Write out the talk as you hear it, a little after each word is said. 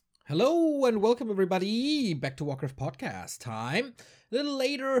Hello and welcome everybody back to Warcraft podcast time. A little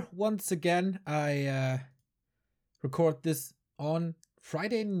later once again. I record this on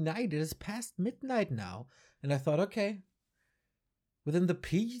Friday night. It is past midnight now, and I thought, okay, within the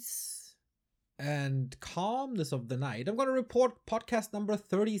peace and calmness of the night, I'm going to report podcast number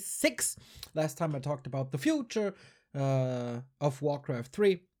 36. Last time I talked about the future of Warcraft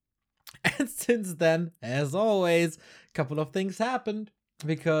 3. And since then, as always, a couple of things happened.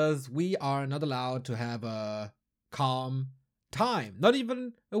 Because we are not allowed to have a calm time. Not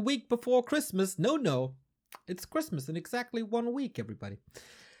even a week before Christmas. No. It's Christmas in exactly 1 week, everybody.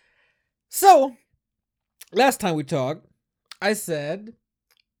 So, last time we talked, I said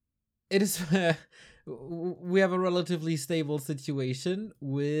it is we have a relatively stable situation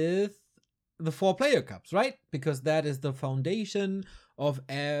with the 4-player cups, right? Because that is the foundation of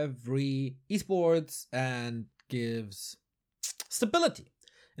every esports and gives stability.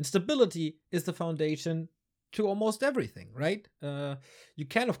 And stability is the foundation to almost everything, right? You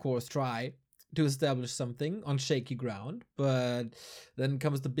can, of course, try to establish something on shaky ground, but then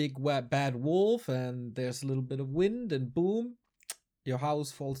comes the big bad wolf and there's a little bit of wind and boom, your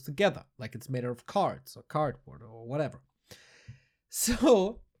house falls together like it's made out of cards or cardboard or whatever.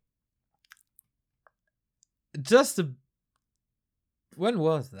 So, when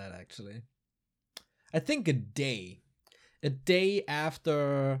was that actually? I think a day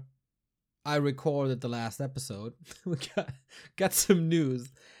after I recorded the last episode, we got some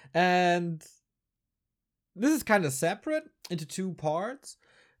news. And this is kind of separate into two parts.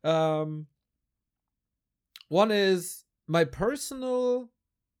 One is my personal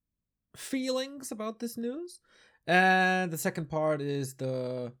feelings about this news. And the second part is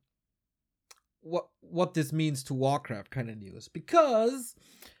the what this means to Warcraft kind of news. Because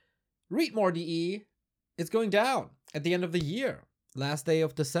Readmore DE is going down at the end of the year. Last day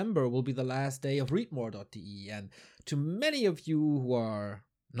of December will be the last day of Readmore.de, and to many of you who are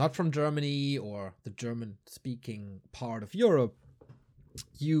not from Germany or the German-speaking part of Europe,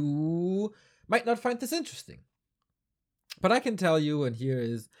 you might not find this interesting. But I can tell you, and here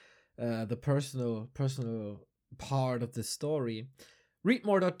is the personal part of this story.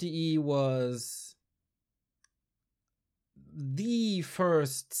 Readmore.de was the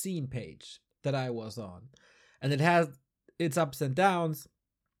first scene page that I was on, and it has its ups and downs,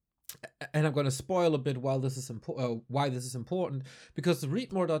 and I'm going to spoil a bit why this is important, because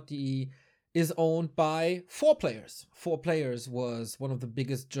Readmore.de is owned by 4Players. 4Players was one of the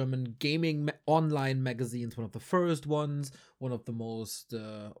biggest German gaming online magazines, one of the first ones, one of the most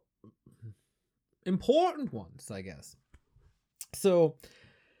important ones, I guess. So,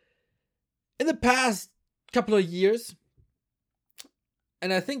 in the past couple of years,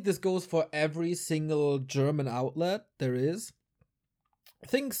 and I think this goes for every single German outlet there is,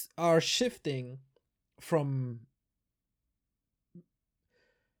 things are shifting from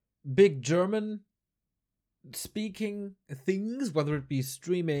big German speaking things, whether it be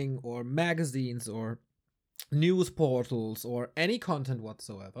streaming or magazines or news portals or any content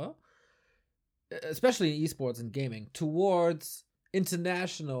whatsoever, especially in esports and gaming, towards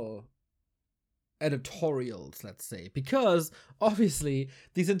international editorials, let's say, because obviously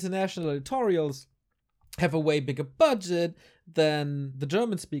these international editorials have a way bigger budget than the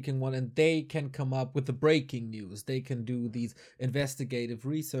German-speaking one, and they can come up with the breaking news. They can do these investigative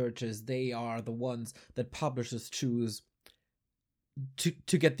researches. They are the ones that publishers choose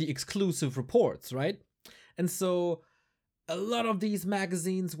to get the exclusive reports, right? And so a lot of these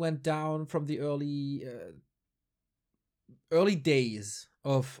magazines went down from the early days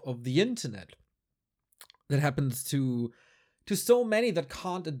of the internet. That happens to so many that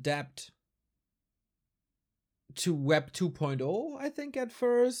can't adapt to Web 2.0, I think, at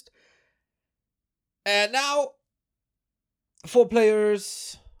first. And now,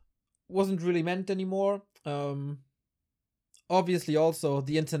 4Players wasn't really meant anymore. Obviously, also,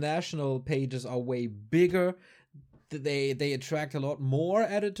 the international pages are way bigger. They attract a lot more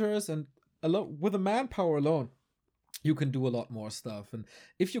editors, and with the manpower alone, you can do a lot more stuff. And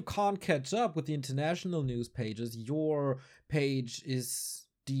if you can't catch up with the international news pages, your page is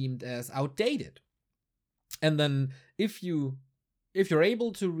deemed as outdated. And then if you're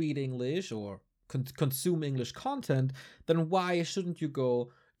able to read English or consume English content, then why shouldn't you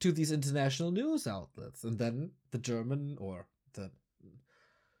go to these international news outlets? And then the German or the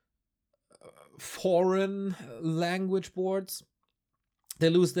foreign language boards, they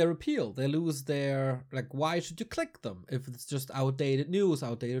lose their appeal. They lose their, why should you click them if it's just outdated news,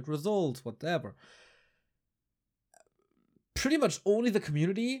 outdated results, whatever. Pretty much only the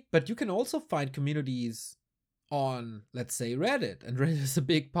community, but you can also find communities on, let's say, Reddit. And Reddit is a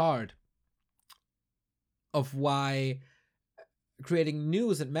big part of why creating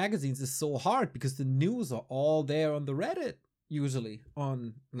news and magazines is so hard, because the news are all there on the Reddit, usually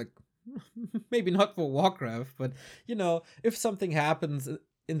on, like, maybe not for Warcraft, but if something happens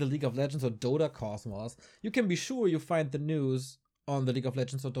in the League of Legends or Dota cosmos, you can be sure you find the news on the League of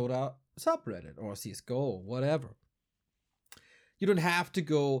Legends or Dota subreddit or CSGO or whatever. You don't have to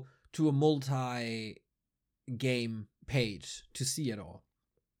go to a multi-game page to see it all.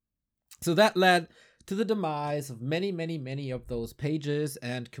 So that led to the demise of many of those pages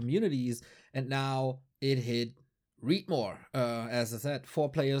and communities, and now it hit Readmore. As I said,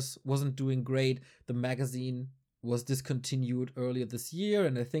 4Players wasn't doing great. The magazine was discontinued earlier this year,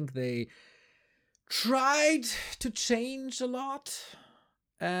 and I think they tried to change a lot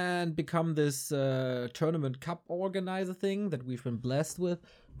and become this tournament cup organizer thing that we've been blessed with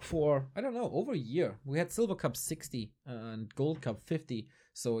for, I don't know, over a year. We had Silver Cup 60 and Gold Cup 50.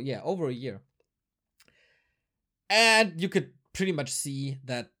 So yeah, over a year. And you could pretty much see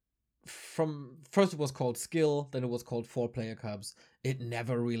that from first it was called Skill, then it was called 4-Player Cups. It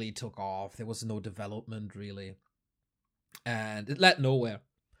never really took off. There was no development really. And it led nowhere.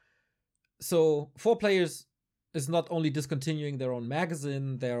 So 4Players is not only discontinuing their own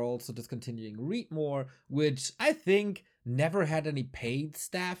magazine, they're also discontinuing Readmore, which I think never had any paid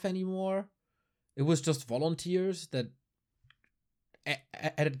staff anymore. It was just volunteers that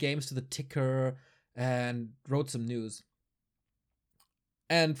added games to the ticker and wrote some news.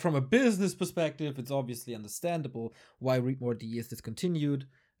 And from a business perspective, it's obviously understandable why Readmore D is discontinued.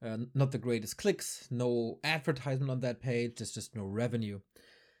 Not the greatest clicks, no advertisement on that page, there's just no revenue.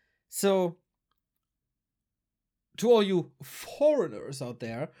 So, to all you foreigners out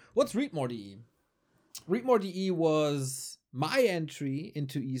there, what's Readmore DE? Readmore DE was my entry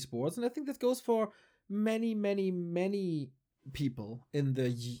into esports, and I think this goes for many people in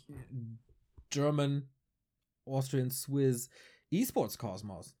the German, Austrian, Swiss esports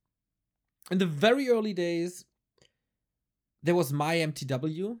cosmos. In the very early days, there was my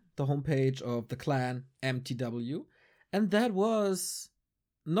MTW, the homepage of the clan MTW, and that was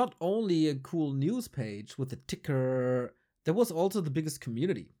not only a cool news page with a ticker, there was also the biggest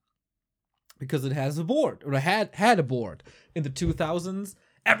community. Because it has a board, or had a board. In the 2000s,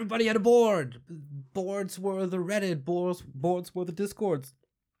 everybody had a board. Boards were the Reddit, boards were the Discords.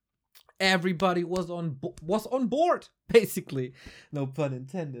 Everybody was on board, basically. No pun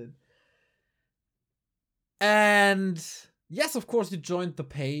intended. And yes, of course, you joined the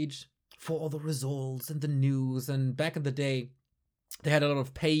page for all the results and the news. And back in the day, they had a lot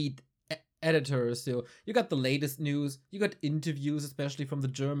of paid editors. So you got the latest news. You got interviews, especially from the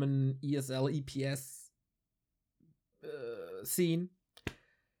German ESL, EPS scene.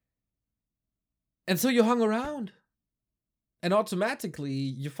 And so you hung around. And automatically,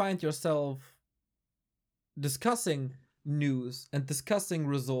 you find yourself discussing news and discussing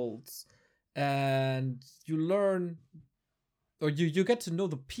results. And you learn, or you get to know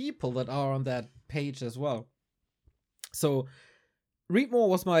the people that are on that page as well. So Readmore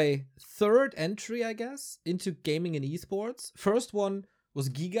was my third entry, I guess, into gaming and esports. First one was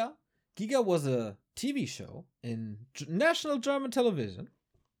Giga. Giga was a TV show in national German television.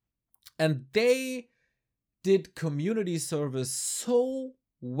 And they did community service so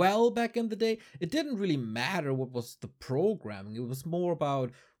well back in the day. It didn't really matter what was the programming. It was more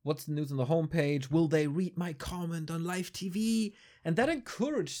about what's the news on the homepage. Will they read my comment on live TV? And that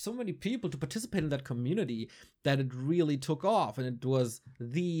encouraged so many people to participate in that community that it really took off. And it was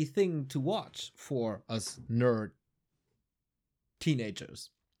the thing to watch for us nerd teenagers.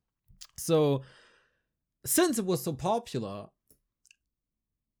 So since it was so popular,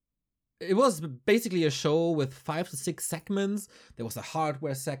 it was basically a show with 5 to 6 segments. There was a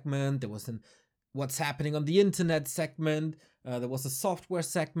hardware segment. There was an what's happening on the internet segment. There was a software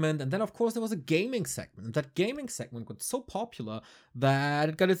segment. And then, of course, there was a gaming segment. And that gaming segment got so popular that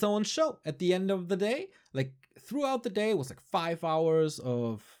it got its own show at the end of the day. Like, throughout the day, it was like 5 hours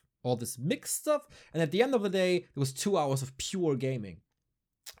of all this mixed stuff. And at the end of the day, it was 2 hours of pure gaming.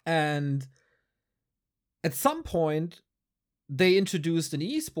 And at some point, they introduced an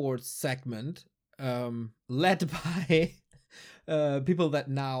esports segment led by people that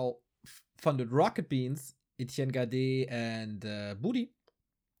now funded Rocket Beans, Etienne Gade and Booty.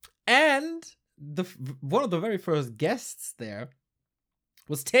 And one of the very first guests there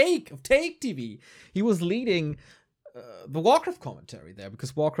was Take of Take TV. He was leading the Warcraft commentary there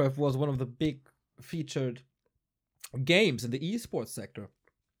because Warcraft was one of the big featured games in the esports sector,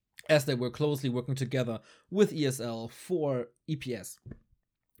 as they were closely working together with ESL for EPS,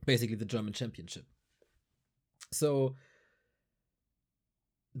 basically the German championship. So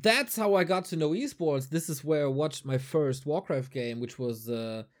that's how I got to know esports. This is where I watched my first Warcraft game, which was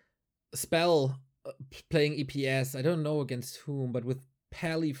Spell playing EPS. I don't know against whom, but with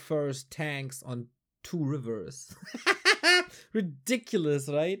Pally first tanks on 2 rivers. Ridiculous,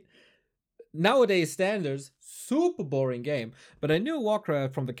 right? Nowadays standards, super boring game. But I knew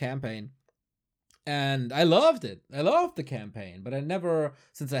Warcraft from the campaign. And I loved it. I loved the campaign. But I never,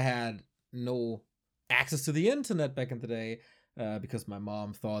 since I had no access to the internet back in the day, because my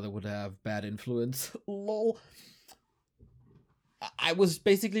mom thought it would have bad influence. Lol. I was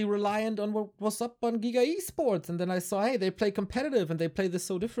basically reliant on what was up on Giga Esports, and then I saw, hey, they play competitive, and they play this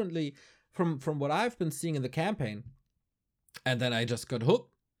so differently from what I've been seeing in the campaign. And then I just got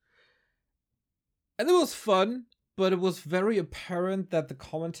hooked. And it was fun, but it was very apparent that the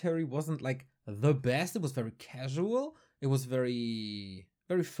commentary wasn't like the best. It was very casual. It was very,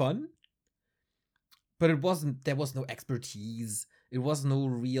 very fun. But there was no expertise. It was no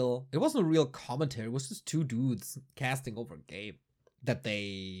real commentary. It was just 2 dudes casting over a game that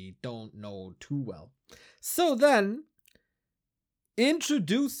they don't know too well. So then,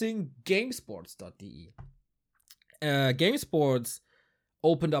 introducing GameSports.de. GameSports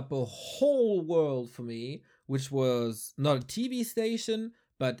opened up a whole world for me, which was not a TV station,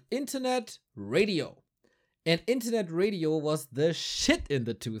 but internet radio. And internet radio was the shit in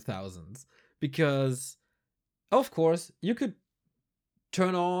the 2000s. Because, of course, you could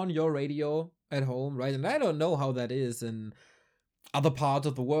turn on your radio at home, right? And I don't know how that is in other parts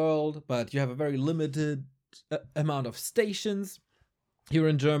of the world, but you have a very limited amount of stations here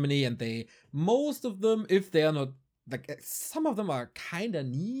in Germany, and most of them, if they are not, like, some of them are kind of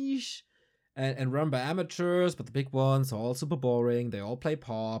niche and run by amateurs, but the big ones are all super boring. They all play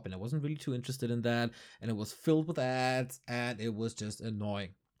pop, and I wasn't really too interested in that, and it was filled with ads, and it was just annoying.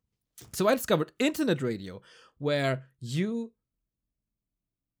 So I discovered internet radio, where you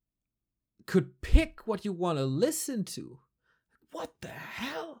could pick what you want to listen to. What the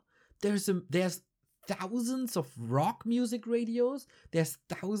hell? There's thousands of rock music radios. There's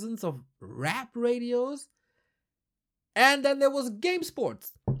thousands of rap radios. And then there was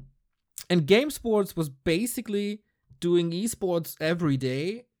GameSports. And GameSports was basically doing esports every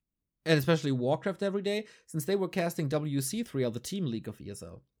day, and especially Warcraft every day, since they were casting WC3, or the Team League of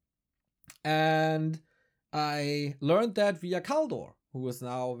ESL. And I learned that via Kaldor, who is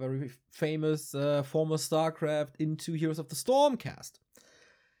now a very famous former StarCraft into Heroes of the Storm cast.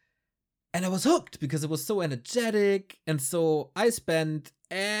 And I was hooked because it was so energetic, and so I spent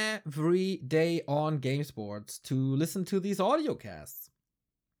every day on GameSports to listen to these audio casts.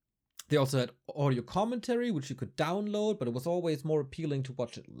 They also had audio commentary, which you could download, but it was always more appealing to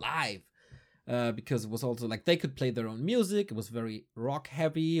watch it live. Because it was also like they could play their own music. It was very rock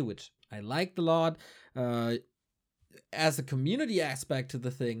heavy, which I liked a lot. As a community aspect to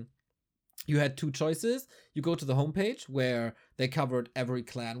the thing, you had 2 choices. You go to the homepage where they covered every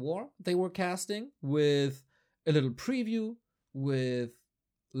clan war they were casting with a little preview, with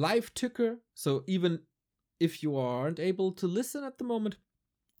live ticker. So even if you aren't able to listen at the moment,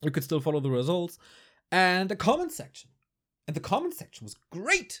 you could still follow the results. And a comment section. And the comment section was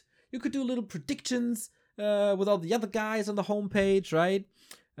great. You could do little predictions with all the other guys on the homepage, right?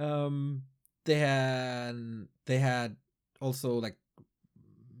 They had also like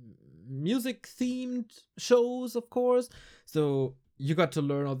music themed shows, of course. So you got to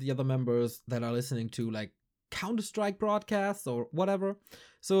learn all the other members that are listening to like Counter-Strike broadcasts or whatever.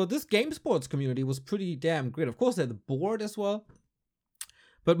 So this GameSports community was pretty damn great. Of course, they had the board as well.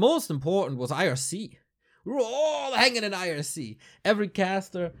 But most important was IRC. We were all hanging in IRC. Every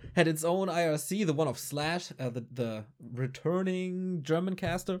caster had its own IRC. The one of Slash, the returning German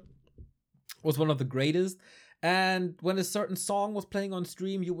caster, was one of the greatest. And when a certain song was playing on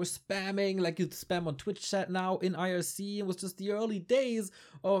stream, you were spamming like you'd spam on Twitch chat now in IRC. It was just the early days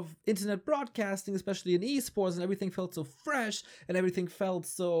of internet broadcasting, especially in esports, and everything felt so fresh and everything felt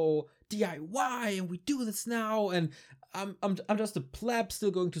so DIY, and we do this now, and I'm just a pleb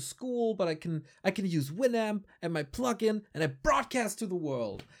still going to school, but I can use Winamp and my plugin, and I broadcast to the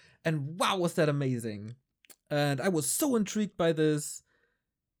world. And wow, was that amazing. And I was so intrigued by this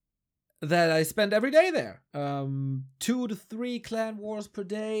that I spent every day there. 2 to 3 clan wars per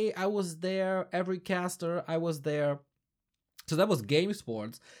day. I was there. Every caster, I was there. So that was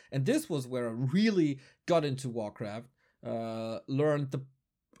GameSports. And this was where I really got into Warcraft. Learned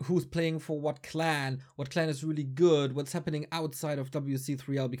who's playing for what clan is really good, what's happening outside of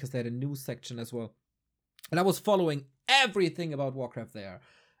WC3L, because they had a news section as well. And I was following everything about Warcraft there.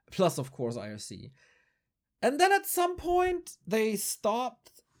 Plus, of course, IRC. And then at some point, they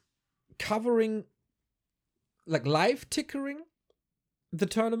stopped covering like live tickering the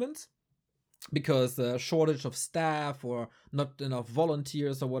tournaments because shortage of staff or not enough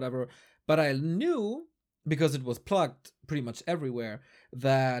volunteers or whatever. But I knew, because it was plugged pretty much everywhere,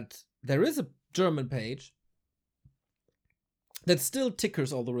 that there is a German page that still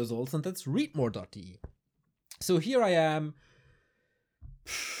tickers all the results, and that's readmore.de. So here I am,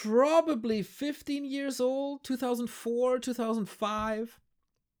 probably 15 years old, 2004, 2005.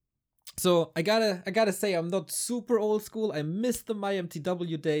 So I gotta say, I'm not super old school. I miss the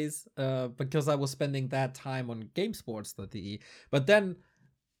MyMTW days because I was spending that time on GameSports.de. But then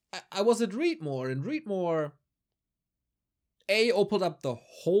I was at Readmore, and Readmore opened up the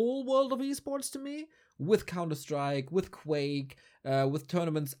whole world of esports to me, with Counter-Strike, with Quake, with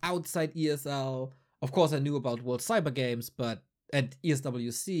tournaments outside ESL. Of course, I knew about World Cyber Games, but at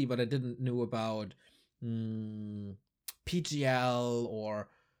ESWC, but I didn't know about PGL or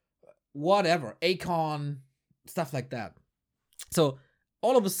whatever, Acon, stuff like that. So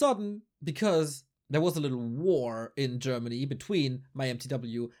all of a sudden, because there was a little war in Germany between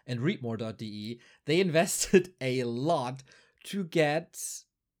MyMTW and Readmore.de, they invested a lot to get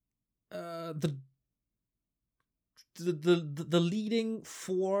the leading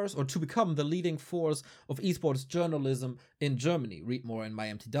force, or to become the leading force of esports journalism in Germany, Readmore and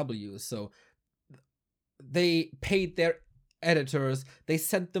MyMTW. So they paid their editors, they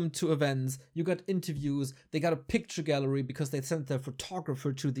sent them to events, you got interviews, they got a picture gallery because they sent their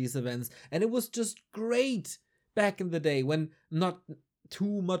photographer to these events, and it was just great back in the day when not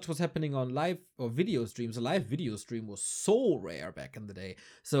too much was happening on live or video streams. A live video stream was so rare back in the day.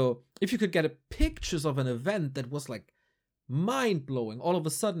 So if you could get pictures of an event that was like mind-blowing, all of a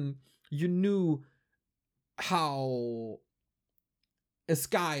sudden you knew how a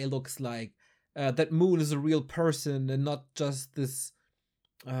sky looks like, that Moon is a real person and not just this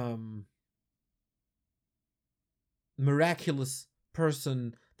miraculous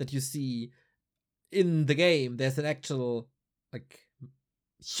person that you see in the game. There's an actual like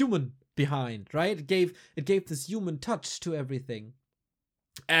human behind, right? It gave this human touch to everything.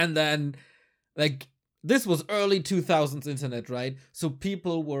 And then like this was early 2000s internet, right? So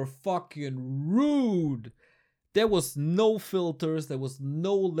people were fucking rude. There was no filters, there was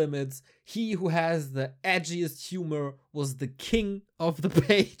no limits. He who has the edgiest humor was the king of the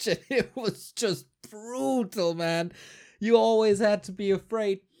page, and it was just brutal, man. You always had to be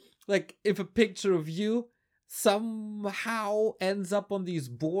afraid. Like, if a picture of you somehow ends up on these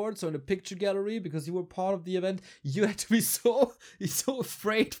boards or in a picture gallery because you were part of the event, you had to be so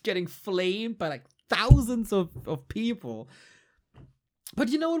afraid of getting flamed by like thousands of people. But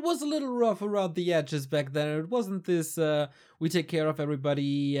you know, it was a little rough around the edges back then. It wasn't this, we take care of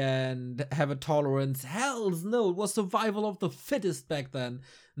everybody and have a tolerance. Hells no, it was survival of the fittest back then.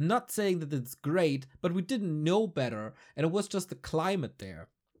 Not saying that it's great, but we didn't know better. And it was just the climate there.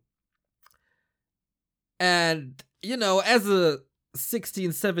 And, you know, as a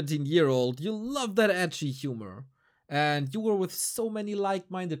 16, 17-year-old, you love that edgy humor. And you were with so many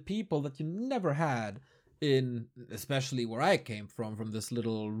like-minded people that you never had in, especially where I came from this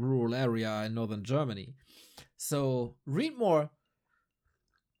little rural area in northern Germany. So Readmore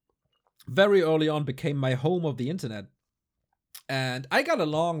very early on became my home of the internet. And I got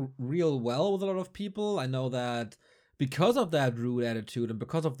along real well with a lot of people. I know that because of that rude attitude and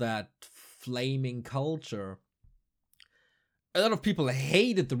because of that flaming culture, a lot of people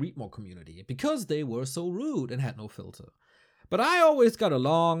hated the Readmore community because they were so rude and had no filter. But I always got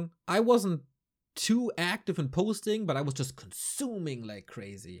along. I wasn't too active in posting, but I was just consuming like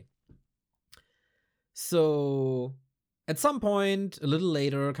crazy. So at some point, a little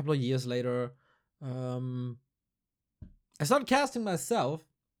later, a couple of years later, I started casting myself,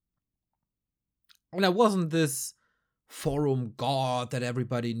 and I wasn't this forum god that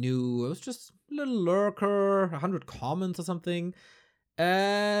everybody knew. I was just a little lurker, 100 comments or something,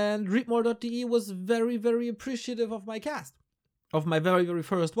 and Readmore.de was very, very appreciative of my cast, of my very, very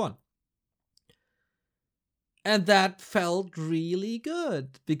first one. And that felt really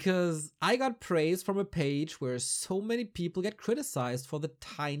good because I got praise from a page where so many people get criticized for the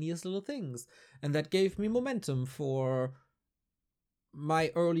tiniest little things. And that gave me momentum for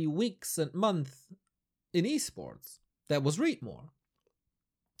my early weeks and months in esports. That was Readmore.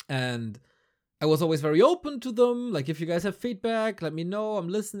 And I was always very open to them. Like, if you guys have feedback, let me know. I'm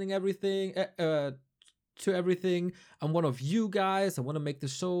listening to everything. I'm one of you guys. I want to make the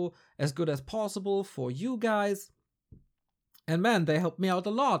show as good as possible for you guys. And man, they helped me out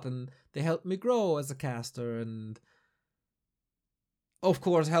a lot, and they helped me grow as a caster, and of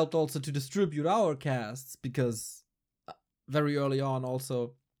course helped also to distribute our casts, because very early on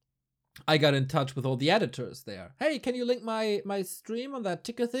also I got in touch with all the editors there. Hey, can you link my stream on that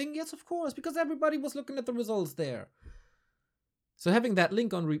ticker thing? Yes, of course, because everybody was looking at the results there. So having that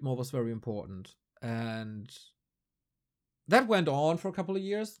link on Readmore was very important. And that went on for a couple of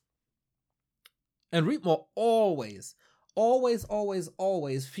years. And Readmore always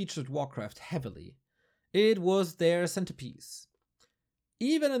featured Warcraft heavily. It was their centerpiece.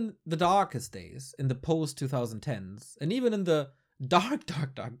 Even in the darkest days, in the post-2010s, and even in the dark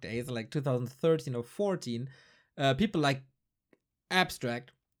days, like 2013 or 14, people like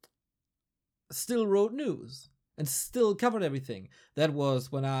Abstract still wrote news and still covered everything. That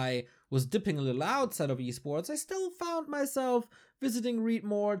was when I was dipping a little outside of esports. I still found myself visiting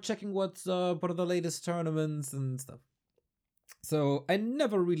Readmore, checking what's up, what are the latest tournaments and stuff. So I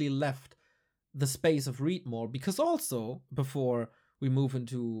never really left the space of Readmore, because also, before we move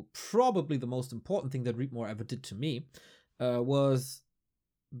into probably the most important thing that Readmore ever did to me, was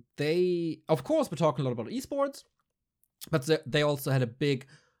they, of course, were talking a lot about esports, but they also had a big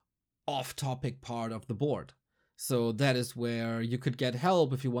off-topic part of the board. So that is where you could get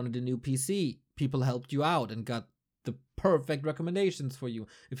help if you wanted a new PC. People helped you out and got the perfect recommendations for you.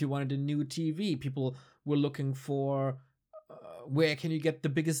 If you wanted a new TV, people were looking for where can you get the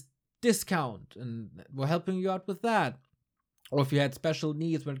biggest discount, and were helping you out with that. Or if you had special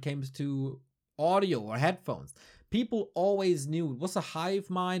needs when it came to audio or headphones, people always knew it was a hive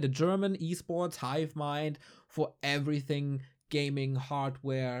mind, a German esports hive mind for everything gaming,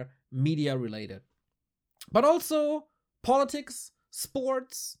 hardware, media related. But also politics,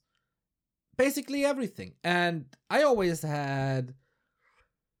 sports, basically everything. And I always had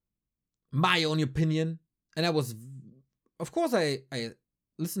my own opinion. And I was, of course, I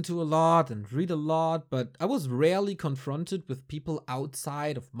listen to a lot and read a lot, but I was rarely confronted with people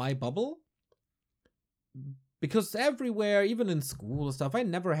outside of my bubble. Because everywhere, even in school and stuff, I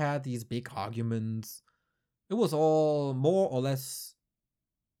never had these big arguments. It was all more or less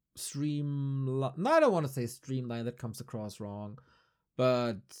streamlined. No, I don't want to say streamlined, that comes across wrong.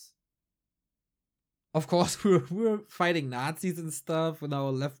 But of course, we were fighting Nazis and stuff in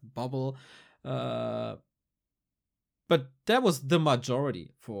our left bubble. But that was the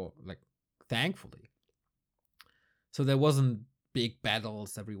majority, for, like, thankfully. So there wasn't big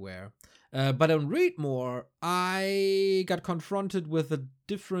battles everywhere. But on Readmore, I got confronted with a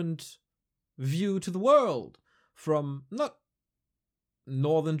different view to the world from not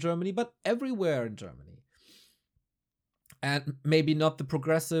northern Germany, but everywhere in Germany. And maybe not the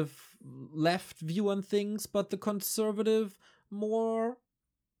progressive left view on things, but the conservative, more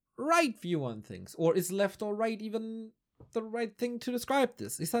right view on things. Or is left or right even the right thing to describe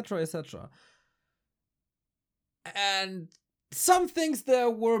this, etc., etc. And some things there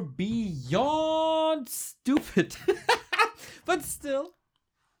were beyond stupid. But still,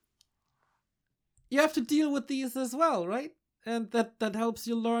 you have to deal with these as well, right? And that helps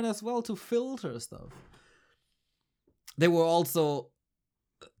you learn as well to filter stuff. They were also,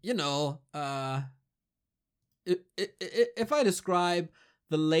 you know, if I describe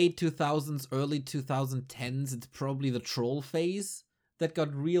the late 2000s, early 2010s, it's probably the troll phase that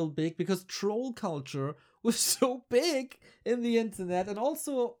got real big, because troll culture was so big in the internet, and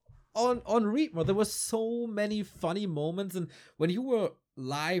also on Readmore. There were so many funny moments, and when you were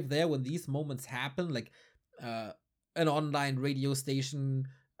live there, when these moments happened, like an online radio station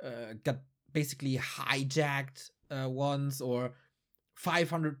got basically hijacked once, or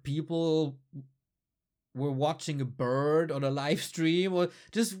 500 people were watching a bird on a live stream, or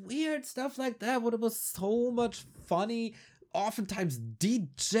just weird stuff like that. But it was so much funny, oftentimes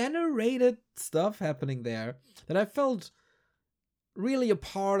degenerated stuff happening there, that I felt really a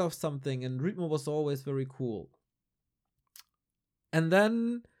part of something, and Readmore was always very cool. And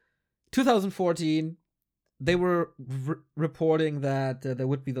then 2014, they were reporting that there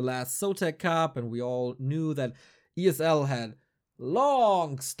would be the last Zotac Cup, and we all knew that ESL had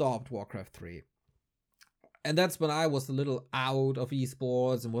long stopped Warcraft 3. And that's when I was a little out of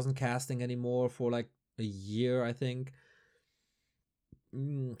esports and wasn't casting anymore for like a year, I think.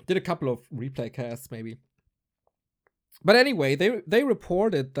 Did a couple of replay casts, maybe. But anyway, they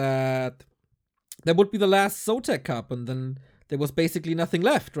reported that there would be the last Zotac Cup, and then there was basically nothing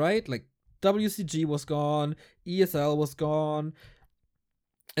left, right? Like, WCG was gone, ESL was gone,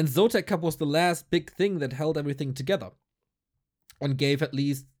 and Zotac Cup was the last big thing that held everything together and gave at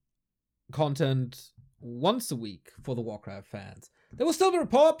least content once a week for the Warcraft fans. They were still very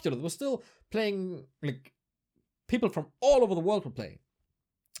popular. They were still playing, like, people from all over the world were playing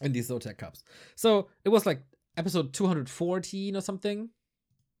in these Zotac Cups. So it was like episode 214 or something.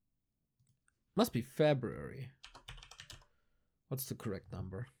 Must be February. What's the correct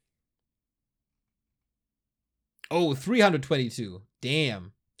number? Oh, 322.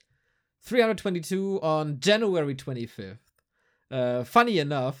 Damn. 322 on January 25th. Funny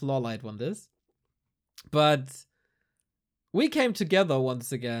enough, Lawlight won this. But we came together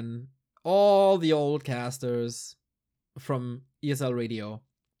once again. All the old casters from ESL Radio.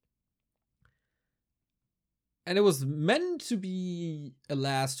 And it was meant to be a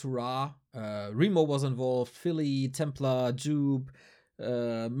last hurrah. Readmore was involved. Philly, Templar, Jupe,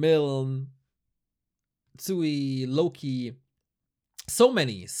 Milne, Tsui, Loki. So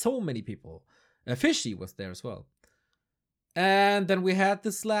many people. Fishy was there as well. And then we had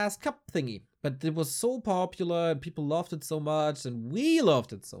this last cup thingy. But it was so popular and people loved it so much and we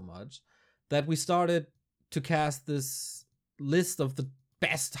loved it so much that we started to cast this list of the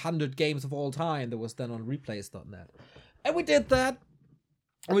best 100 games of all time that was done on replays.net. And we did that.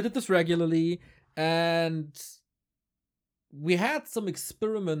 And we did this regularly. And we had some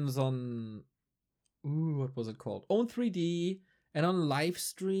experiments on, what was it called? Own3D and on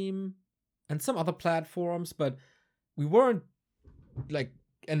Livestream and some other platforms. But we weren't like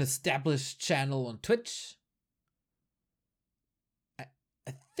an established channel on Twitch. I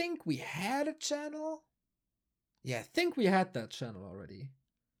think we had a channel. Yeah, I think we had that channel already.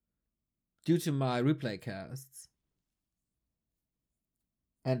 Due to my replay casts.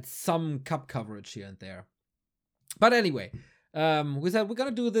 And some cup coverage here and there. But anyway, we said we're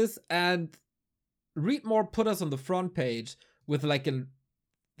gonna do this, and Readmore put us on the front page with like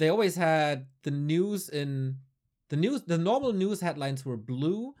they always had the news in the normal news headlines were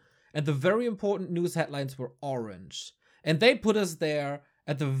blue, and the very important news headlines were orange. And they put us there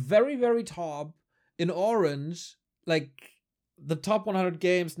at the very, very top in orange, like the top 100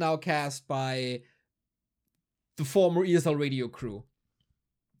 games now cast by the former ESL Radio crew.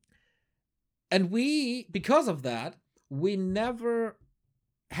 And we, because of that, we never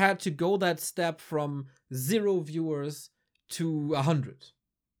had to go that step from 0 viewers to 100.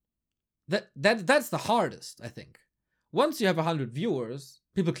 That's the hardest, I think. Once you have 100 viewers,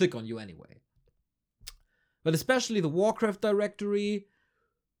 people click on you anyway. But especially the Warcraft directory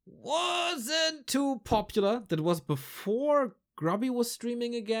wasn't too popular. That was before Grubby was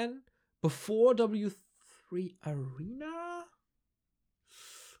streaming again, before W3 Arena?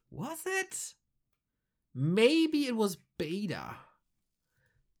 Was it? Maybe it was beta.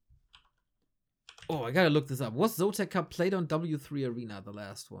 Oh, I gotta look this up. Was Zotac Cup played on W3 Arena, the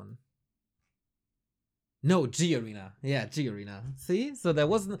last one? No, G Arena. Yeah, G Arena. See? So there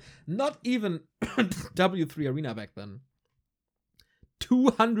wasn't, not even W3 Arena back then.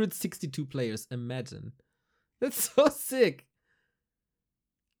 262 players, imagine. That's so sick.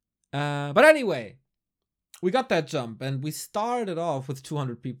 But anyway, we got that jump, and we started off with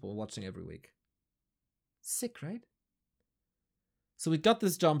 200 people watching every week. Sick, right? So we got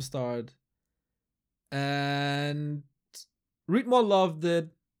this jump start, and Readmore loved it.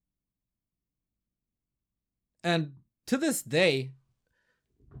 And to this day,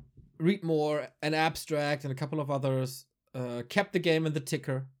 Readmore and Abstract and a couple of others kept the game in the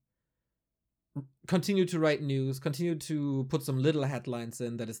ticker, continued to write news, continued to put some little headlines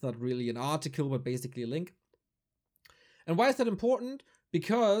in that is not really an article, but basically a link. And why is that important?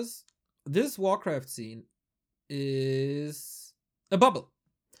 Because this Warcraft scene is a bubble.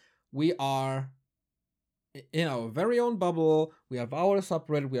 We are in our very own bubble. We have our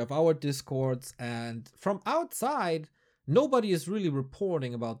subreddit, we have our discords, and from outside, nobody is really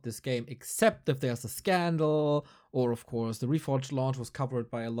reporting about this game except if there's a scandal, or of course the Reforged launch was covered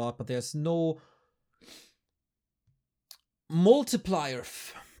by a lot, but there's no multiplier.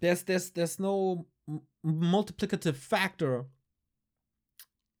 There's no multiplicative factor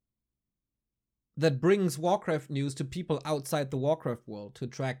that brings Warcraft news to people outside the Warcraft world, to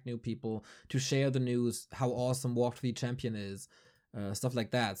attract new people, to share the news, how awesome Warcraft 3 Champion is, stuff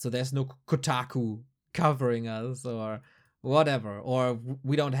like that. So there's no Kotaku covering us or whatever, or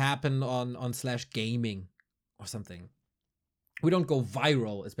we don't happen on /gaming or something. We don't go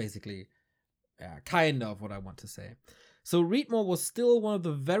viral, is basically kind of what I want to say. So Readmore was still one of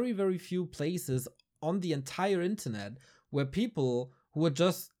the very, very few places on the entire internet where people who were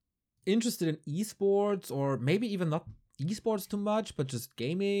just interested in esports, or maybe even not esports too much, but just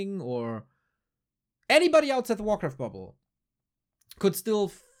gaming, or anybody outside the Warcraft bubble, could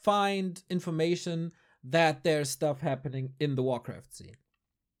still find information that there's stuff happening in the Warcraft scene.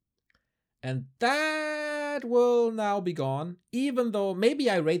 And that will now be gone, even though maybe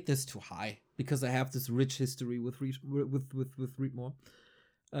I rate this too high because I have this rich history with Readmore.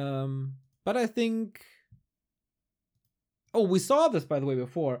 But I think, we saw this, by the way,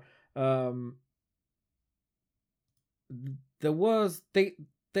 before. There was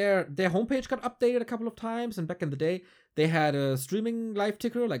their homepage got updated a couple of times, and back in the day, they had a streaming live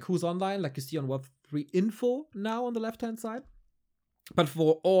ticker, like who's online, like you see on WC3 info now on the left-hand side, but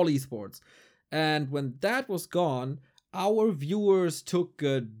for all esports. And when that was gone, our viewers took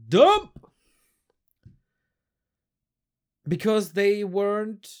a dump because they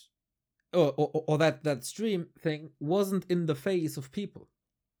weren't, or that stream thing wasn't in the face of people.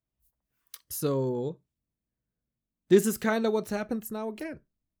 So this is kind of what happens now again.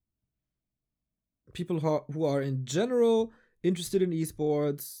 People who are in general interested in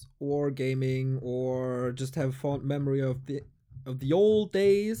esports or gaming or just have fond memory of the old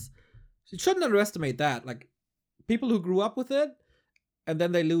days. You shouldn't underestimate that. Like, people who grew up with it and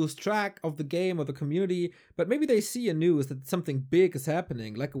then they lose track of the game or the community, but maybe they see in news that something big is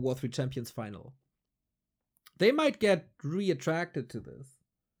happening, like a WC3 Champions final. They might get re-attracted to this.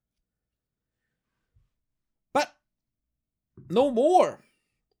 But no more.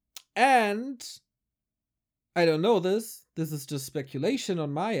 And I don't know this is just speculation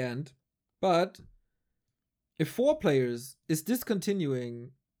on my end, but if 4Players is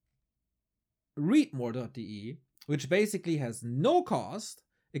discontinuing Readmore.de, which basically has no cost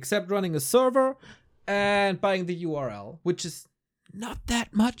except running a server and buying the URL, which is not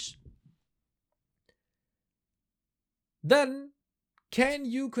that much, then can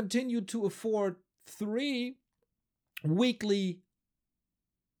you continue to afford 3 weekly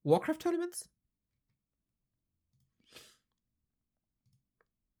Warcraft tournaments?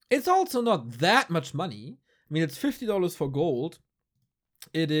 It's also not that much money. I mean, it's $50 for gold.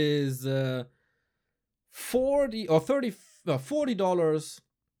 It is $40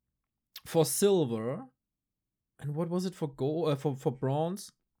 for silver. And what was it for gold? For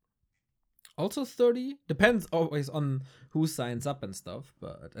bronze? Also 30. Depends always on who signs up and stuff,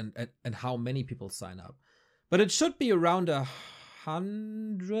 but and how many people sign up. But it should be around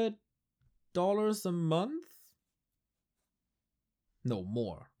 $100 a month. No,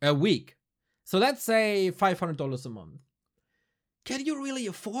 more. A week. So let's say $500 a month. Can you really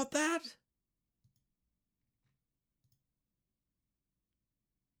afford that?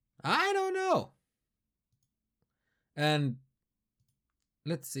 I don't know. And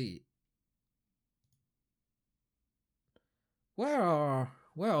let's see. Where are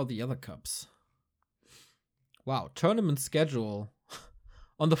the other cups? Wow, tournament schedule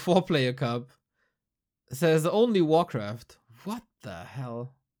on the 4-player cup says only Warcraft. What the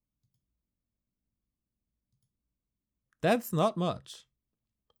hell? That's not much.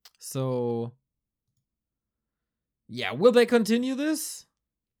 So, yeah, will they continue this?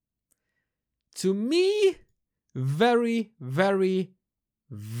 To me, very, very,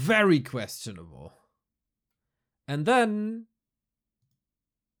 very questionable. And then,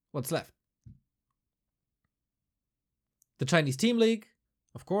 what's left? The Chinese Team League,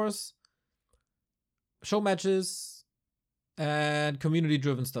 of course. Show matches. And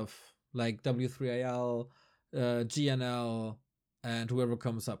community-driven stuff like W3AL, GNL, and whoever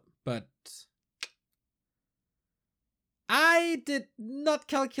comes up. But I did not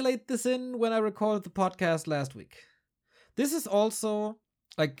calculate this in when I recorded the podcast last week. This is also,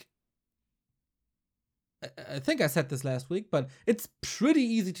 like, I think I said this last week, but it's pretty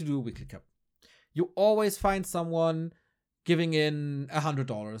easy to do a weekly cup. You always find someone giving in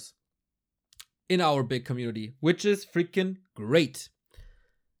 $100 in our big community, which is freaking great.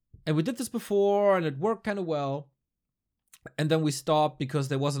 And we did this before and it worked kind of well. And then we stopped because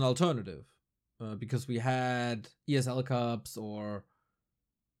there was an alternative. Because we had ESL cups or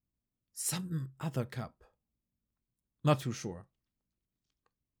some other cup. Not too sure.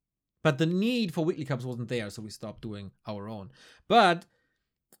 But the need for weekly cups wasn't there, so we stopped doing our own. But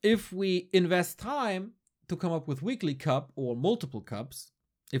if we invest time to come up with weekly cup or multiple cups,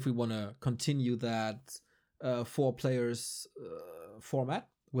 if we want to continue that 4-players format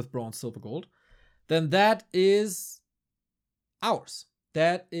with bronze, silver, gold, then that is ours.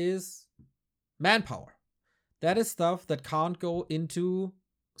 That is manpower. That is stuff that can't go into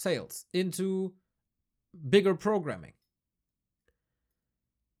sales, into bigger programming.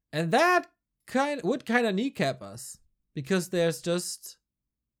 And that would kind of kneecap us, because that's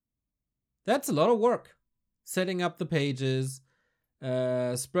a lot of work. Setting up the pages,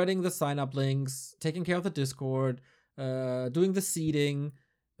 spreading the sign-up links, taking care of the Discord, doing the seeding,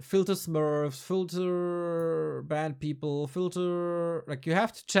 filter smurfs, filter banned people, filter, like, you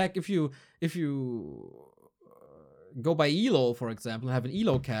have to check if you go by elo, for example, and have an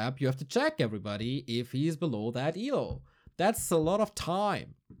elo cap, you have to check everybody if he's below that elo. That's a lot of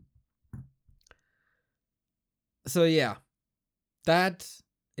time. So yeah, that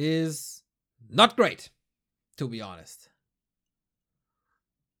is not great, to be honest.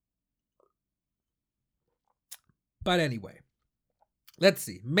 But anyway, let's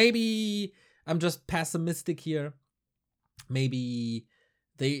see. Maybe I'm just pessimistic here. Maybe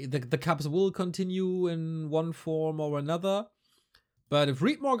the Cubs will continue in one form or another. But if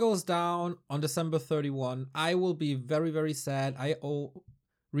Readmore goes down on December 31, I will be very, very sad. I owe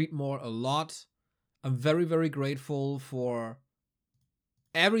Readmore a lot. I'm very, very grateful for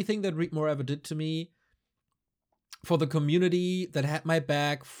everything that Readmore ever did to me, for the community that had my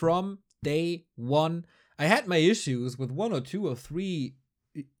back from day one. I had my issues with 1 or 2 or 3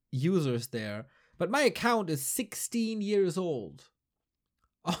 users there, but my account is 16 years old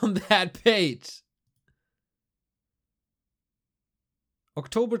on that page.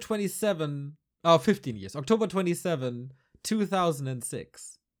 October 27, 15 years. October 27,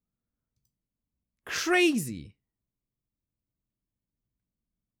 2006. Crazy.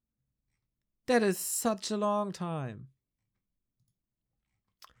 That is such a long time.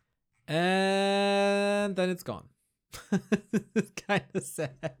 And then it's gone. It's kind of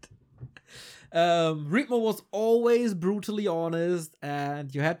sad. Readmore was always brutally honest,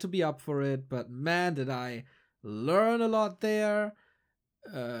 and you had to be up for it, but man, did I learn a lot there.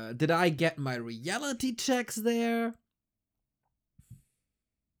 Did I get my reality checks there?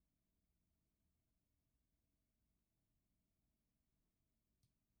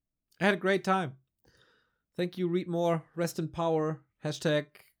 I had a great time. Thank you, Readmore. Rest in power. Hashtag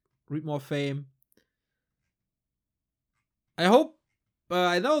Readmore fame. I hope,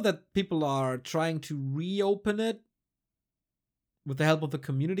 I know that people are trying to reopen it with the help of the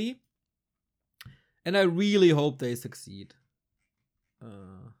community. And I really hope they succeed.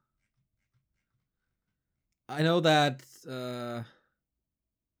 I know that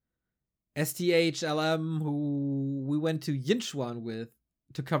STHLM, who we went to Yinchuan with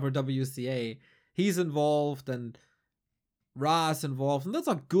to cover WCA, he's involved, and Ra is involved, and those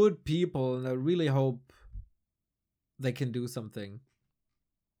are good people, and I really hope they can do something.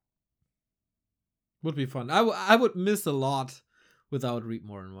 Would be fun. I would miss a lot without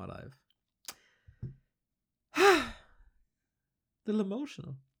Readmore in my life. Little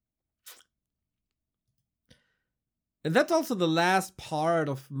emotional. And that's also the last part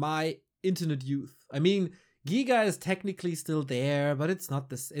of my internet youth. I mean, Giga is technically still there, but it's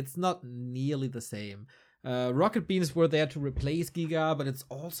not nearly the same. Rocket Beans were there to replace Giga, but it's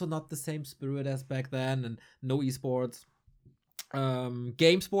also not the same spirit as back then, and no esports.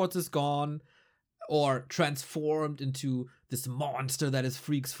 Game Sports is gone, or transformed into this monster that is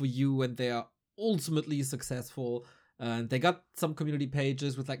Freaks for You, and they are ultimately successful. And they got some community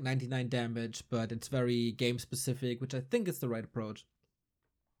pages with like 99 damage, but it's very game specific, which I think is the right approach.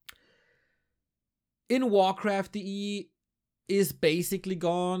 In Warcraft, DE is basically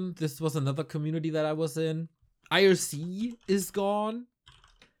gone. This was another community that I was in. IRC is gone.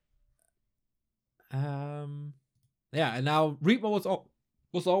 Yeah, and now Readmore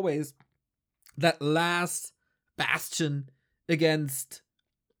was always that last bastion against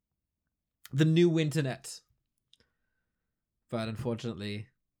the new internet. But unfortunately,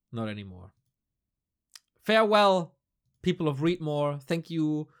 not anymore. Farewell, people of Readmore. Thank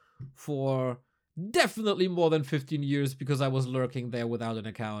you for definitely more than 15 years, because I was lurking there without an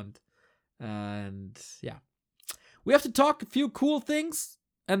account. And yeah. We have to talk a few cool things,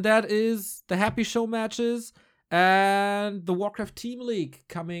 and that is the happy show matches and the Warcraft Team League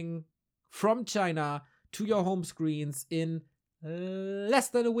coming from China to your home screens in less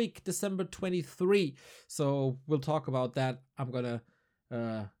than a week, December 23. So we'll talk about that. I'm gonna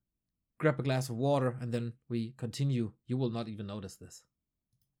grab a glass of water and then we continue. You will not even notice this.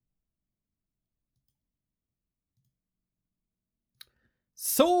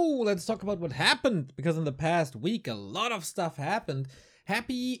 So let's talk about what happened, because in the past week a lot of stuff happened.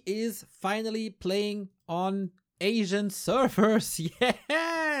 Happy is finally playing on Asian servers.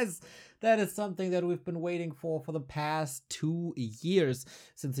 Yes! That is something that we've been waiting for the past 2 years,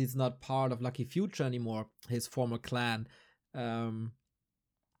 since he's not part of Lucky Future anymore, his former clan.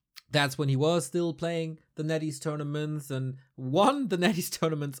 That's when he was still playing the NetEase tournaments and won the NetEase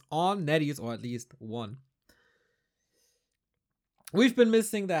tournaments on NetEase, or at least won. We've been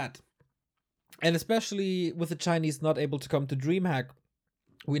missing that. And especially with the Chinese not able to come to DreamHack,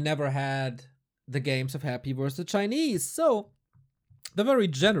 we never had the games of Happy versus the Chinese. So the very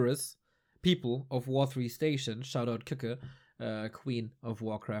generous people of War 3 Station, shout out Kuke, Queen of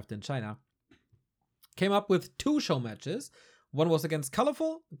Warcraft in China, came up with 2 show matches. One was against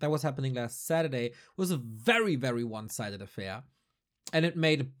Colorful, that was happening last Saturday. It was a very, very one-sided affair. And it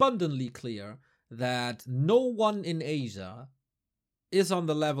made abundantly clear that no one in Asia is on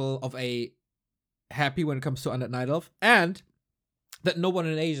the level of a Happy when it comes to Undead Night Elf, and that no one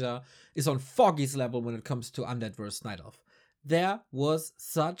in Asia is on Foggy's level when it comes to Undead vs. Night Elf. There was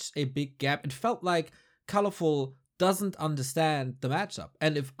such a big gap. It felt like Colorful doesn't understand the matchup.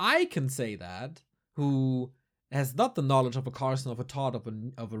 And if I can say that, who has not the knowledge of a Carson, of a Todd,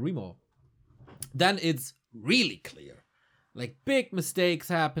 of a Remo, then it's really clear. Like, big mistakes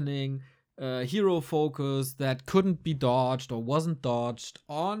happening, hero focus that couldn't be dodged or wasn't dodged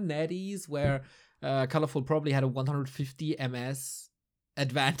on Netties, where Colorful probably had a 150 MS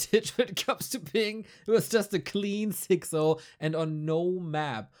advantage when it comes to ping. It was just a clean 6-0, and on no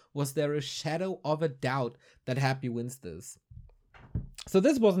map was there a shadow of a doubt that Happy wins this. So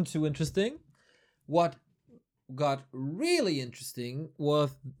this wasn't too interesting. What got really interesting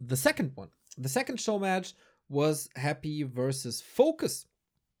was the second one. The second show match was Happy versus Focus.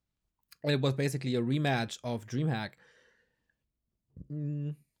 It was basically a rematch of DreamHack.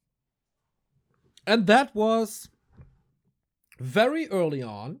 And that was very early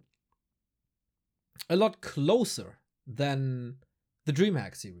on, a lot closer than the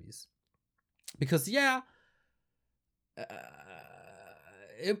DreamHack series. Because, it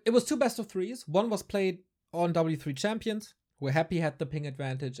was 2 best of 3s. One was played on W3 Champions, where Happy had the ping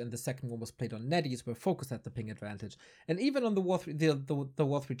advantage, and the second one was played on Netties, where Focus had the ping advantage. And even on the War 3, the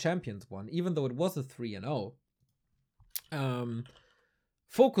War 3 Champions one, even though it was a 3-0,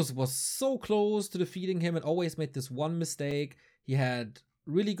 Focus was so close to defeating him and always made this one mistake. He had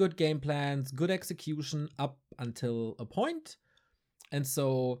really good game plans, good execution up until a point. And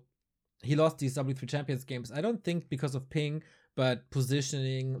so he lost these W3 Champions games, I don't think because of ping, but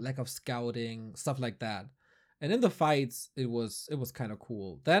positioning, lack of scouting, stuff like that. And in the fights, it was kind of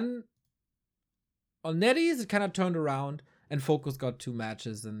cool. Then on Netties, it kind of turned around and Focus got 2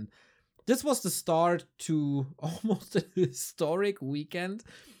 matches. And this was the start to almost a historic weekend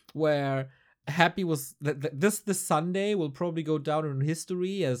where Happy was... This Sunday will probably go down in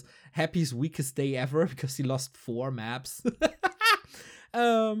history as Happy's weakest day ever because he lost 4 maps.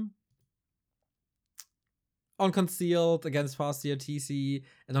 On Concealed against Fastier TC,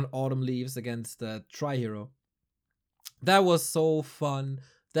 and on Autumn Leaves against Tri-Hero. That was so fun.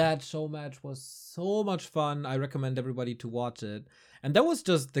 That show match was so much fun. I recommend everybody to watch it. And that was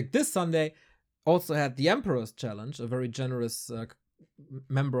just like this Sunday also had the Emperor's Challenge, a very generous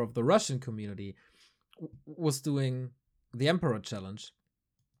member of the Russian community was doing the Emperor Challenge.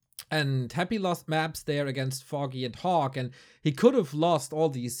 And Happy lost maps there against Foggy and Hawk, and he could have lost all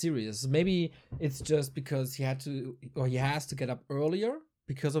these series. Maybe it's just because he has to get up earlier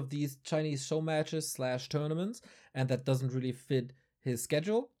because of these Chinese show matches / tournaments, and that doesn't really fit his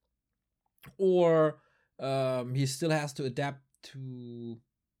schedule. Or he still has to adapt to...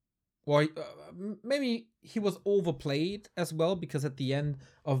 Or maybe he was overplayed as well, because at the end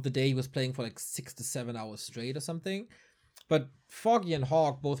of the day he was playing for like 6 to 7 hours straight or something. But Foggy and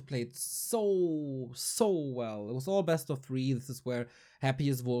Hawk both played so well. It was all best of 3. This is where Happy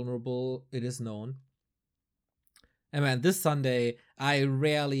is vulnerable, it is known. And man, this Sunday, I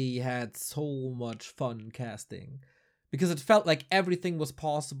rarely had so much fun casting. Because it felt like everything was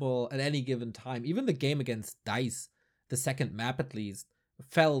possible at any given time. Even the game against Dice, the second map at least,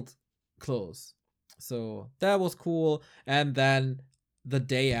 felt close. So that was cool. And then the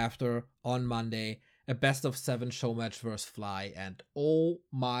day after, on Monday, a best of 7 show match versus Fly, and oh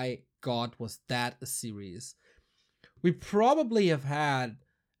my god, was that a series. We probably have had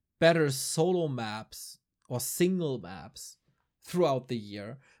better solo maps or single maps throughout the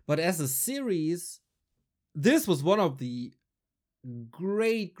year, but as a series, this was one of the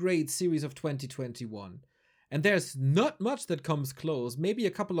great series of 2021. And there's not much that comes close. Maybe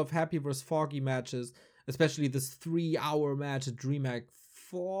a couple of Happy vs. Foggy matches, especially this 3-hour match at DreamHack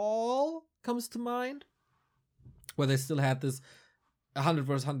Fall comes to mind, where they still had this 100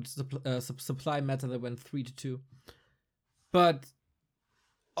 vs. 100 supply meta that went 3-2. But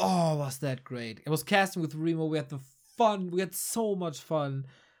oh, was that great. It was casting with Remo. We had the fun. We had so much fun.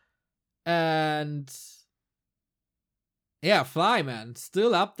 And yeah, Fly, man,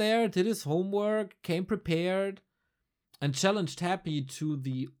 still up there, did his homework, came prepared, and challenged Happy to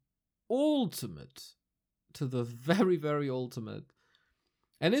the ultimate, to the very ultimate.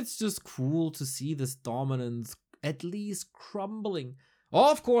 And it's just cool to see this dominance at least crumbling.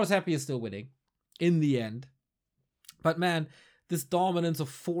 Oh, of course, Happy is still winning in the end. But man, this dominance of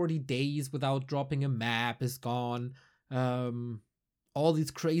 40 days without dropping a map is gone. All these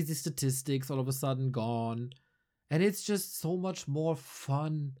crazy statistics all of a sudden gone. And it's just so much more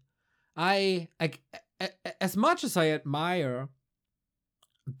fun. I as much as I admire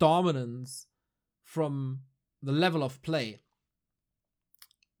dominance from the level of play,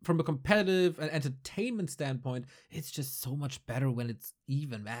 from a competitive and entertainment standpoint, it's just so much better when it's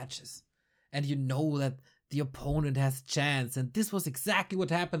even matches. And you know that the opponent has a chance. And this was exactly what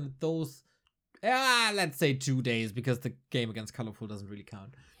happened with those, let's say 2 days, because the game against Colorful doesn't really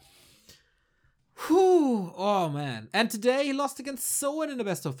count. Whew, oh man. And today he lost against Soen in the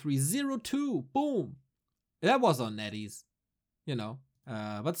best of 3, 0-2, boom. That was on netties, you know,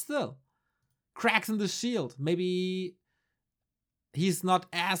 but still. Cracks in the shield. Maybe he's not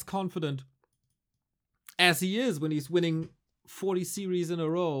as confident as he is when he's winning 40 series in a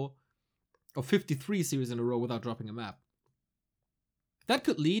row, or 53 series in a row without dropping a map. That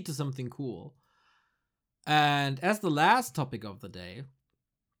could lead to something cool. And as the last topic of the day,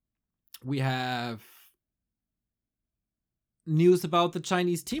 we have news about the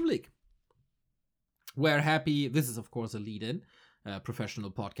Chinese Team League. We're happy. This is, of course, a lead-in.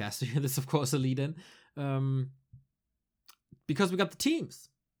 Professional podcaster here. This is, of course, a lead-in. Because we got the teams.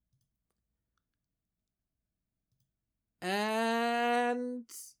 And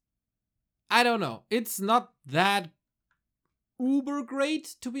I don't know. It's not that uber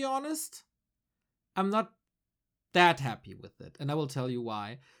great, to be honest. I'm not that happy with it, and I will tell you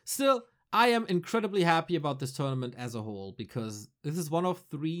why. Still, I am incredibly happy about this tournament as a whole, because this is one of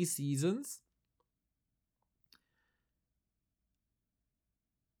 3 seasons.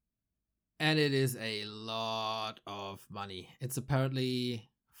 And it is a lot of money. It's apparently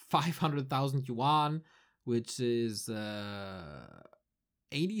 500,000 yuan, which is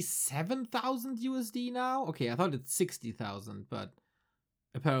 87,000 USD now. Okay, I thought it's 60,000, but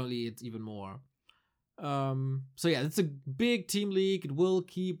apparently it's even more. So yeah, it's a big team league. It will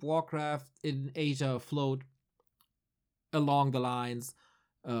keep Warcraft in Asia afloat along the lines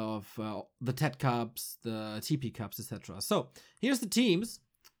of the TED Cups, the TP Cups, etc. So here's the teams.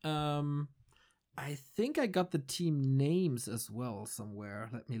 I think I got the team names as well somewhere.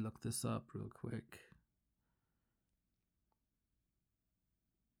 Let me look this up real quick.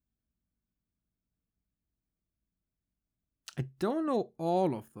 I don't know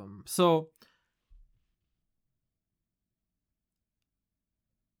all of them. So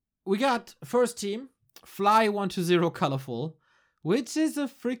we got first team, Fly120 Colorful, which is a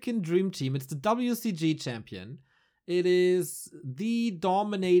freaking dream team. It's the WCG champion. It is the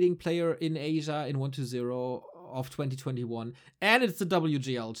dominating player in Asia in 120 of 2021. And it's the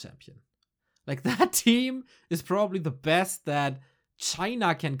WGL champion. Like, that team is probably the best that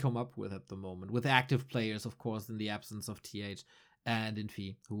China can come up with at the moment. With active players, of course, in the absence of TH and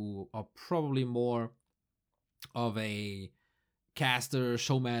Infi, who are probably more of a caster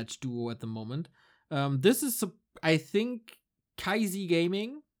showmatch duo at the moment. This is, I think, Kaizi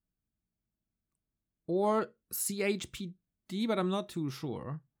Gaming or CHPD, but I'm not too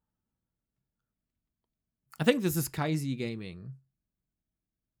sure. I think this is Kaizi Gaming.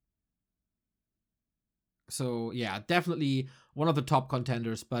 So yeah, definitely one of the top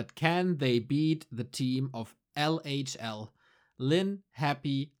contenders, but can they beat the team of LHL? Lin,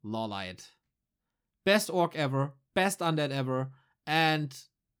 Happy, Lawlight. Best orc ever, best undead ever, and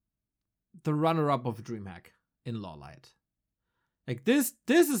the runner-up of DreamHack in Lawlight. Like, this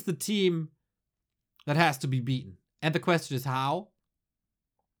is the team that has to be beaten. And the question is how?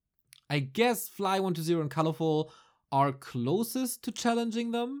 I guess Fly120 and Colorful are closest to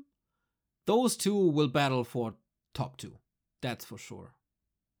challenging them. Those two will battle for top 2. That's for sure.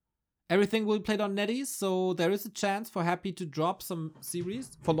 Everything will be played on netties, so there is a chance for Happy to drop some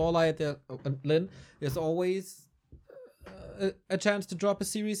series. For Lawlight and Lin, there's always a chance to drop a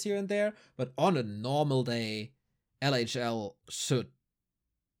series here and there. But on a normal day, LHL should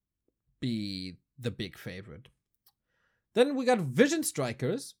be the big favorite. Then we got Vision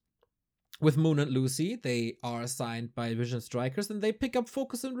Strikers with Moon and Lucy. They are assigned by Vision Strikers, and they pick up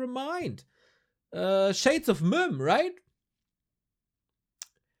Focus and Remind. Shades of Mim, right?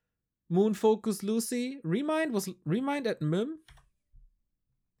 Moon, Focus, Lucy. Remind was Remind at Mim?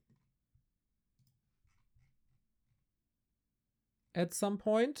 At some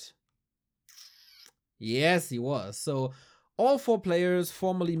point? Yes, he was. So all 4 players,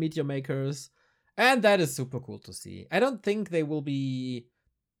 formerly Meteor Makers, and that is super cool to see. I don't think they will be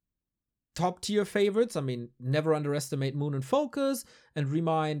top tier favorites. I mean, never underestimate Moon and Focus, and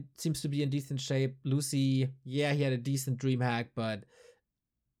Remind seems to be in decent shape. Lucy, yeah, he had a decent DreamHack, but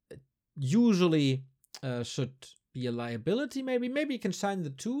usually should be a liability. Maybe he can shine the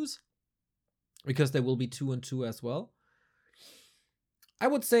 2s, because there will be 2 and 2 as well. I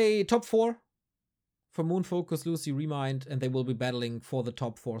would say top 4 for Moon, Focus, Lucy, Remind, and they will be battling for the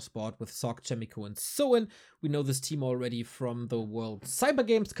top 4 spot with Sok, Chemico, and Soen. We know this team already from the World Cyber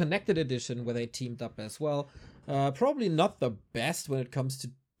Games Connected Edition, where they teamed up as well. Probably not the best when it comes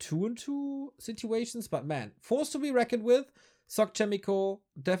to 2-2 situations, but man, force to be reckoned with. Sok Chemical,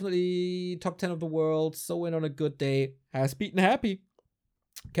 definitely top 10 of the world, so in on a good day, has beaten Happy.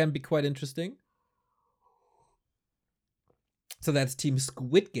 Can be quite interesting. So that's Team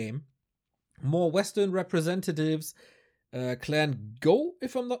Squid Game. More Western representatives. Clan Go,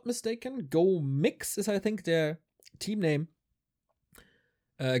 if I'm not mistaken. Go Mix is, I think, their team name.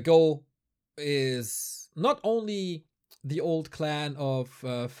 Go is not only the old clan of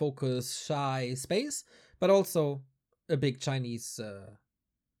Focus, Shy, Space, but also a big Chinese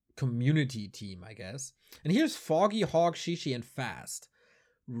community team, I guess. And here's Foggy, Hog, Shishi, and Fast.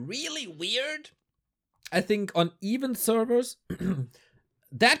 Really weird. I think on even servers,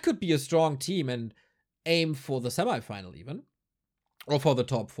 that could be a strong team and aim for the semifinal even. Or for the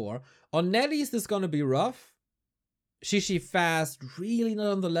top 4. On Nellies, this is going to be rough. Shishi, Fast, really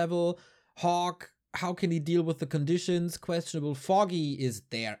not on the level. Hog, how can he deal with the conditions? Questionable. Foggy is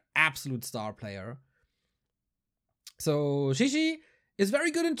their absolute star player. So Shishi is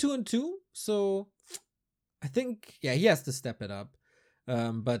very good in 2-2. So I think, yeah, he has to step it up.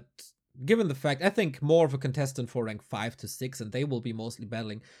 But given the fact, I think more of a contestant for rank 5 to 6, and they will be mostly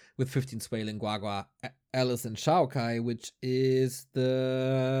battling with 15 Swayling, Guagua, Alice, and Shaokai, which is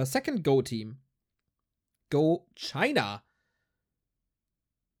the second Go team. Go China.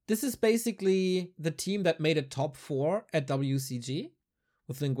 This is basically the team that made it top 4 at WCG,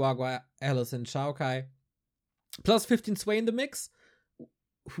 with Guagua, Alice, and Shaokai. Plus 15 Sway in the mix,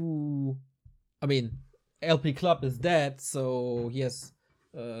 who, I mean, LP Club is dead, so he has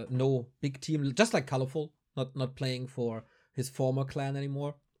no big team, just like Colorful, not playing for his former clan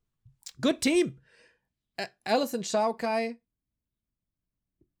anymore. Good team. Alice and Shaokai,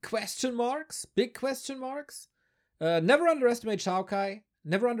 question marks, big question marks. Never underestimate Shaokai,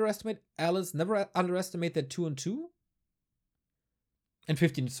 never underestimate Alice, never underestimate their 2-2. And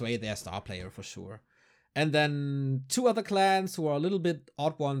 15 Sway, their star player for sure. And then 2 other clans who are a little bit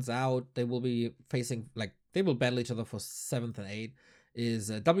odd ones out. They will be facing, like, they will battle each other for 7th and 8th.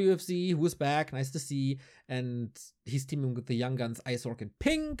 Is WFC, who is back, nice to see. And he's teaming with the Young Guns, Ice Orc and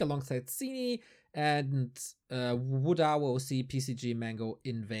Pink, alongside Cini. And Woodawa OC, PCG, Mango,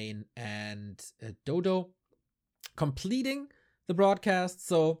 Invain, and Dodo. Completing the broadcast.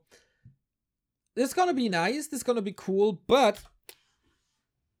 So this is going to be nice. This is going to be cool. But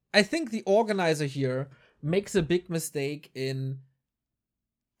I think the organizer here makes a big mistake in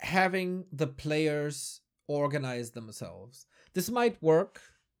having the players organize themselves. This might work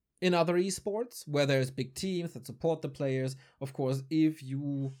in other esports where there's big teams that support the players. Of course, if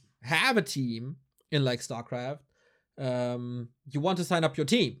you have a team in like StarCraft, you want to sign up your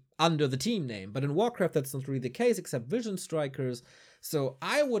team under the team name. But in Warcraft, that's not really the case, except Vision Strikers. So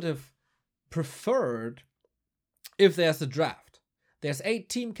I would have preferred if there's a draft. There's 8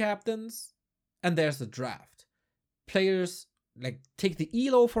 team captains, and there's a draft. Players, like, take the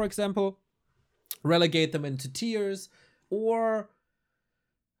ELO, for example, relegate them into tiers, or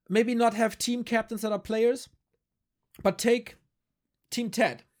maybe not have team captains that are players, but take Team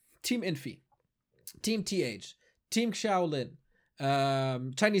Ted, Team Infi, Team TH, Team Shaolin,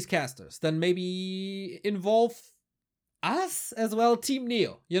 Chinese casters, then maybe involve us as well, Team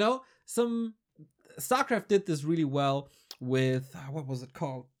Neo, you know? StarCraft did this really well with, what was it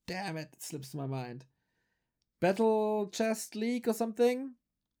called? Damn it, it slips my mind. Battle Chest League or something?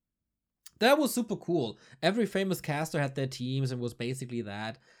 That was super cool. Every famous caster had their teams and was basically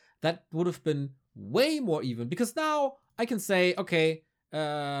that. That would have been way more even, because now I can say, okay,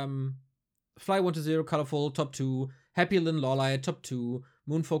 Fly 1-0, Colorful, top 2, Happy Lin Lolai, top 2,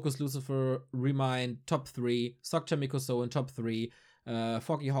 Moonfocus Lucifer, Remind, top 3, Sokcha Mikoso in top 3,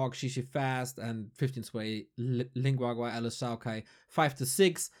 Foggy Hawk, Shishi Fast, and 15 Sway, Linguagua, Alice Shaokai, 5 to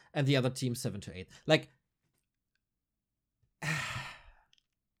 6, and the other team 7 to 8. Like,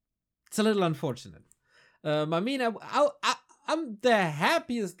 it's a little unfortunate. I mean, I'm the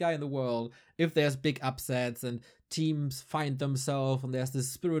happiest guy in the world if there's big upsets and teams find themselves and there's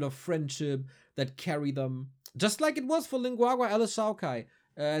this spirit of friendship that carry them. Just like it was for Linguagua, Alice Shaokai,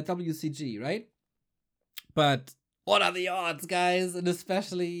 WCG, right? But what are the odds, guys? And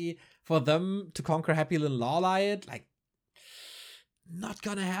especially for them to conquer Happy Lin Lawliot, like, not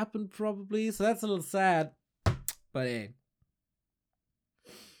gonna happen probably. So that's a little sad. But hey.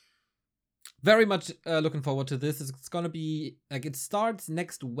 Very much looking forward to this. It's gonna be, like, it starts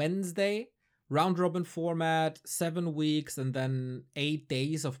next Wednesday. Round robin format, 7 weeks, and then 8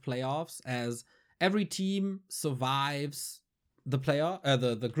 days of playoffs as every team survives the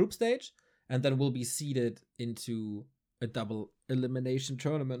the group stage, and then will be seeded into a double elimination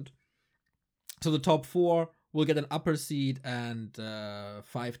tournament. So the top 4 will get an upper seed, and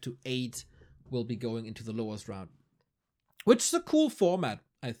 5 to 8 will be going into the lowest round. Which is a cool format,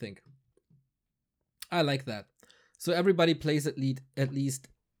 I think. I like that. So everybody plays at least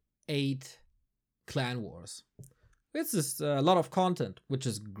 8 clan wars. This is a lot of content, which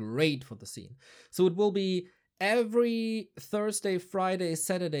is great for the scene. So it will be every Thursday, Friday,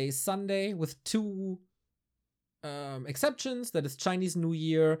 Saturday, Sunday, with 2 exceptions. That is Chinese New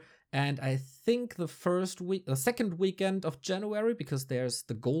Year, and I think the second weekend of January, because there's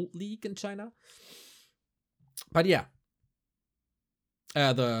the Gold League in China. But yeah,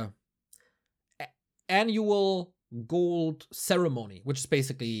 the annual gold ceremony, which is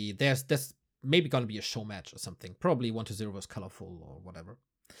basically there's maybe gonna be a show match or something, probably 1-0 was colorful or whatever.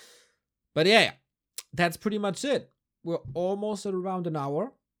 But yeah, that's pretty much it. We're almost at around an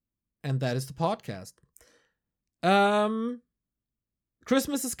hour, and that is the podcast.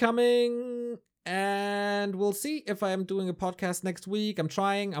 Christmas is coming, and we'll see if I am doing a podcast next week. I'm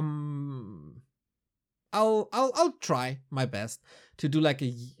trying. I'll try my best to do like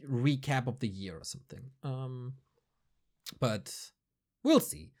a recap of the year or something. But we'll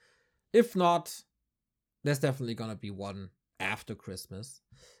see. If not, there's definitely gonna be one after Christmas.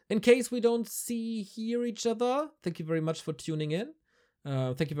 In case we don't hear each other, thank you very much for tuning in.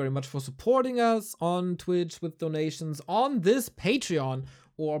 Thank you very much for supporting us on Twitch with donations on this Patreon,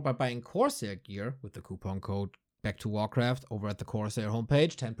 or by buying Corsair gear with the coupon code Back2Warcraft over at the Corsair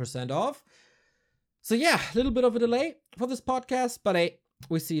homepage, 10% off. So yeah, a little bit of a delay for this podcast, but hey,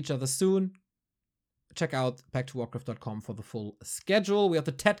 we see each other soon. Check out back2warcraft.com for the full schedule. We have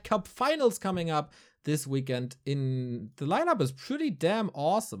the TED Cup finals coming up this weekend. The lineup is pretty damn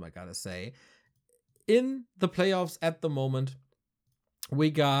awesome, I gotta say. In the playoffs at the moment, we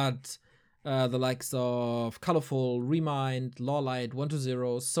got the likes of Colorful, Remind, Lawlight,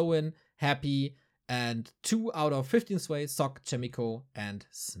 1-0, Soin, Happy, and 2 out of 15 sway, Sock, Chemico, and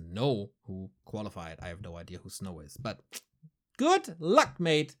Snow, who qualified. I have no idea who Snow is, but good luck,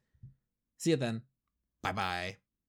 mate. See you then. Bye-bye.